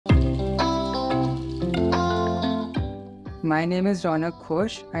my name is Rounak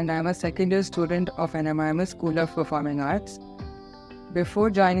Ghosh and I am a second year student of NMIMS School of Performing Arts. Before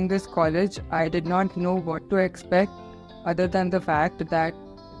joining this college, I did not know what to expect other than the fact that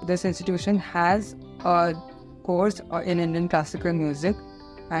this institution has a course in Indian classical music,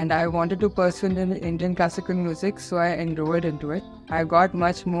 and I wanted to pursue Indian classical music, so I enrolled into it. I got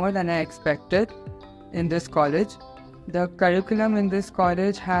much more than I expected in this college. The curriculum in this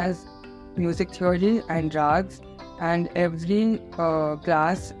college has music theory and rags, and every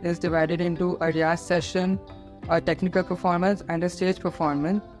class is divided into a Riyaz session, a technical performance and a stage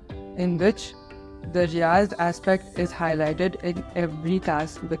performance, in which the Riyaz aspect is highlighted in every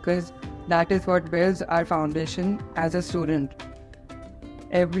class because that is what builds our foundation as a student.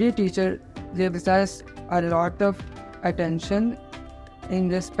 Every teacher gives us a lot of attention in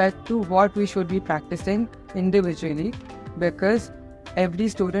respect to what we should be practicing individually, because every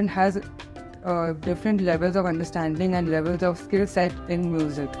student has different levels of understanding and levels of skill set in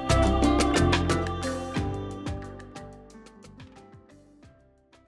music.